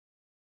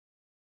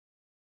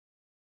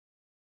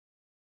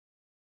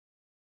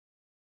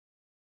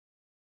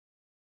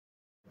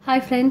Hi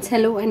friends,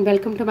 hello and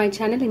welcome to my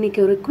channel. இன்னைக்கு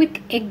ஒரு quick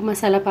egg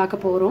masala பார்க்க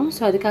போறோம்.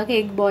 சோ அதுக்காக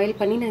egg boil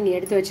பண்ணி நான் இங்க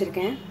எடுத்து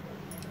வச்சிருக்கேன்.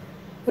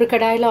 ஒரு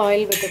கடாயில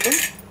oil விட்டுட்டு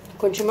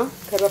கொஞ்சமா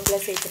கருவேப்பிலை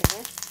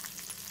சேர்க்கிறேன்.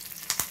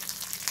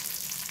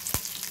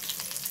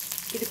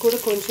 இது கூட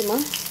கொஞ்சமா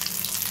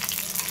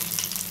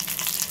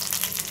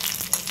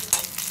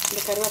இந்த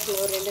கருவேப்பிலை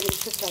ஒரு 2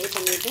 நிமிஷம் ஃப்ரை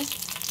பண்ணிட்டு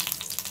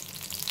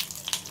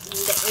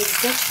இந்த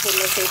egg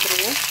உள்ள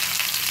சேர்க்கிறேன்.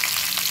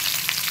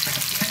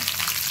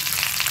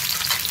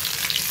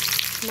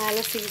 மேல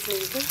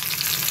சீசனிங்க்கு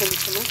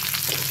கொஞ்சமா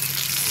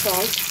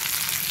salt,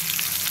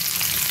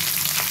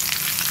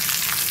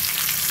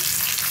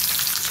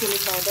 chili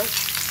powder,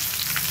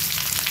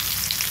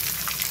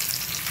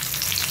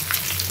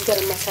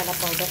 garam masala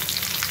powder.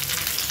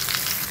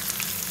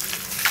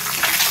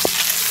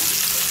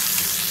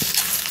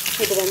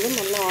 இது வந்து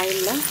நல்ல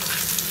ஆயில்ல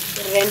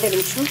 2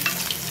 நிமிஷம்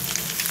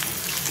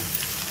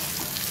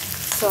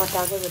சாட்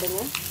ஆக விடுங்க.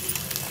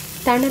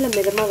 தணல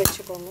மிதமா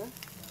வெச்சுக்கோங்க.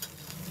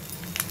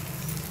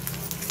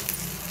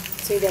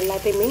 இது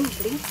எல்லாத்தையுமே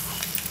இப்படி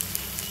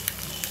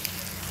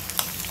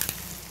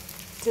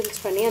டில்ட்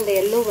பண்ணி அந்த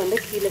yellow வந்து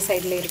கீழ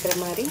சைடுல இருக்கிற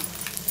மாதிரி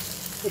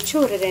வெச்சு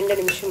ஒரு 2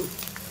 நிமிஷம்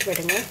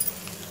விடுங்க.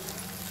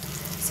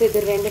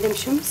 இது 2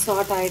 நிமிஷம்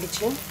சாட்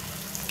ஆயிடுச்சு.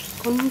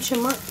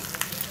 கொஞ்சமா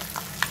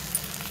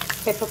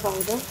பெப்பர்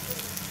பவுடர்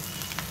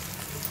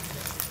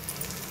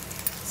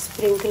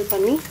ஸ்ப்ரிங்கிள்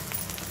பண்ணி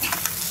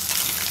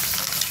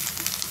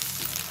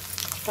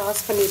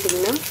டாஸ்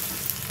பண்ணிட்டீங்கன்னா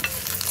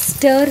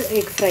ஸ்டர்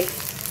எக் ஃப்ரை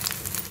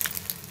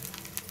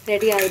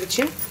ரெடி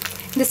ஆயிடுச்சு.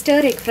 இந்த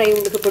ஸ்டர் எக் ஃப்ரை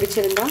உங்களுக்கு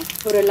பிடிச்சிருந்தா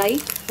ஒரு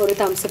லைக் ஒரு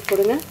thumbs up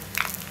கொடுங்க.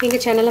 எங்க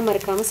சேனலை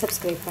மறக்காம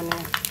subscribe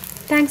பண்ணுங்க.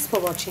 Thanks for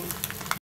watching.